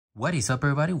What is up,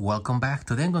 everybody? Welcome back.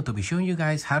 Today I'm going to be showing you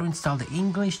guys how to install the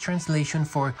English translation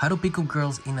for How to Pick Up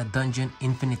Girls in a Dungeon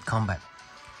Infinite Combat.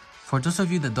 For those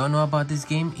of you that don't know about this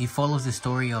game, it follows the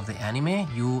story of the anime.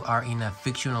 You are in a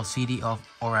fictional city of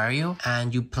Orario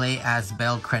and you play as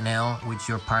Belle Cranell, which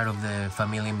you're part of the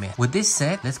family myth. With this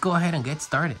said, let's go ahead and get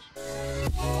started.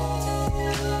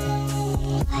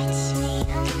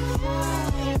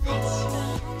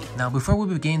 Now, before we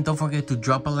begin, don't forget to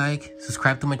drop a like,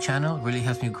 subscribe to my channel. It really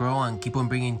helps me grow and keep on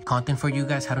bringing content for you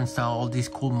guys, how to install all these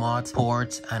cool mods,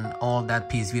 ports, and all that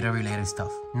PS Vita related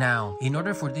stuff. Now, in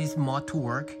order for this mod to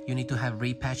work, you need to have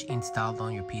rePatch installed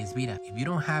on your PS Vita. If you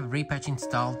don't have rePatch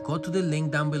installed, go to the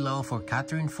link down below for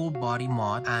Catherine Full Body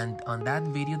mod, and on that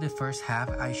video, the first half,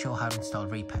 I show how to install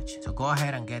rePatch. So go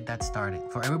ahead and get that started.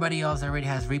 For everybody else that already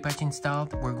has rePatch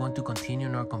installed, we're going to continue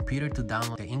on our computer to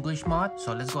download the English mod.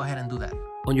 So let's go ahead and do that.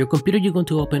 On your computer, you're going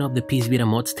to open up the PS Vita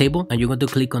mods table and you're going to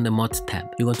click on the mods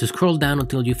tab. You're going to scroll down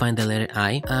until you find the letter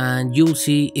I and you'll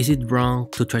see, is it wrong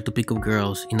to try to pick up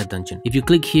girls in a dungeon? If you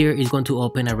click here, it's going to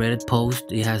open a Reddit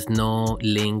post. It has no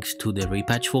links to the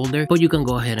rePatch folder, but you can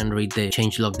go ahead and read the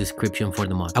changelog description for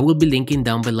the mod. I will be linking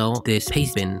down below this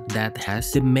paste bin that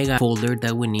has the mega folder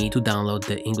that we need to download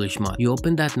the English mod. You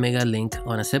open that mega link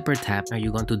on a separate tab and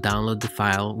you're going to download the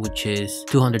file, which is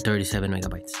 237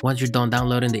 megabytes. Once you're done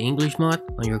downloading the English mod,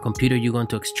 on your computer, you're going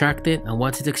to extract it, and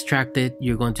once it's extracted,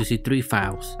 you're going to see three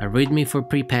files: a readme for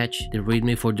pre-patch, the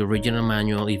readme for the original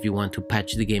manual if you want to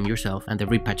patch the game yourself, and the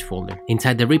rePatch folder.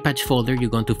 Inside the rePatch folder, you're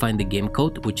going to find the game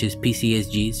code, which is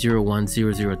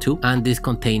PCSG01002, and this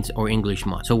contains our English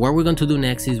mod. So what we're going to do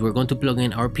next is we're going to plug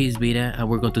in our PS Vita and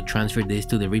we're going to transfer this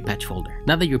to the rePatch folder.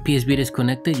 Now that your PS Vita is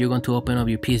connected, you're going to open up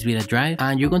your PS Vita drive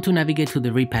and you're going to navigate to the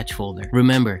rePatch folder.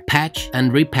 Remember, patch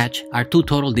and rePatch are two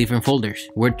total different folders.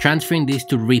 We're transferring this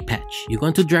to rePatch. You're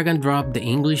going to drag and drop the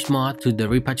English mod to the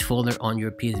rePatch folder on your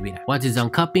PS Vita. Once it's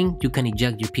done copying, you can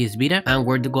eject your PS Vita and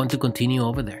we're going to continue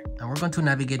over there. And we're going to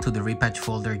navigate to the rePatch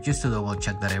folder just to double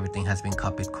check that everything has been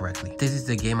copied correctly. This is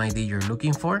the game ID you're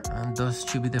looking for and those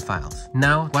should be the files.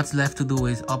 Now, what's left to do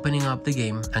is opening up the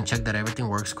game and check that everything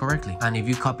works correctly. And if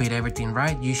you copied everything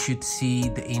right, you should see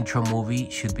the intro movie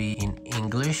should be in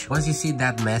English. Once you see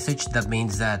that message, that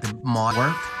means that the mod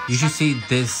worked. You should see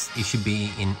this, it should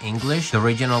be in English. The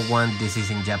original one, this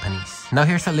is in Japanese. Now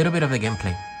here's a little bit of the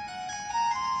gameplay.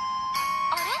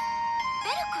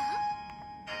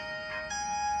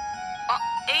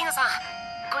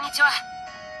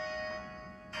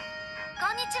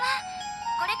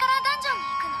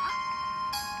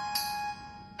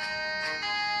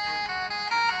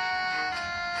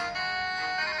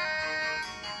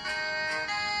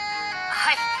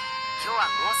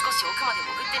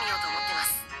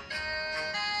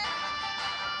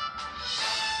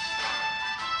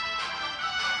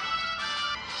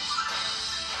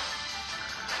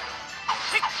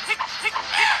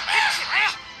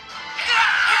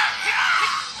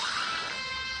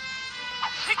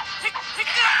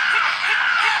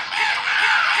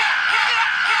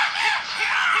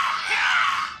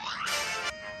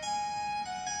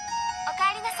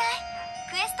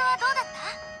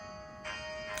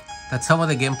 That's some of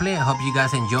the gameplay. I hope you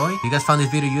guys enjoy. If you guys found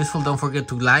this video useful, don't forget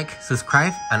to like,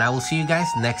 subscribe, and I will see you guys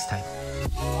next time.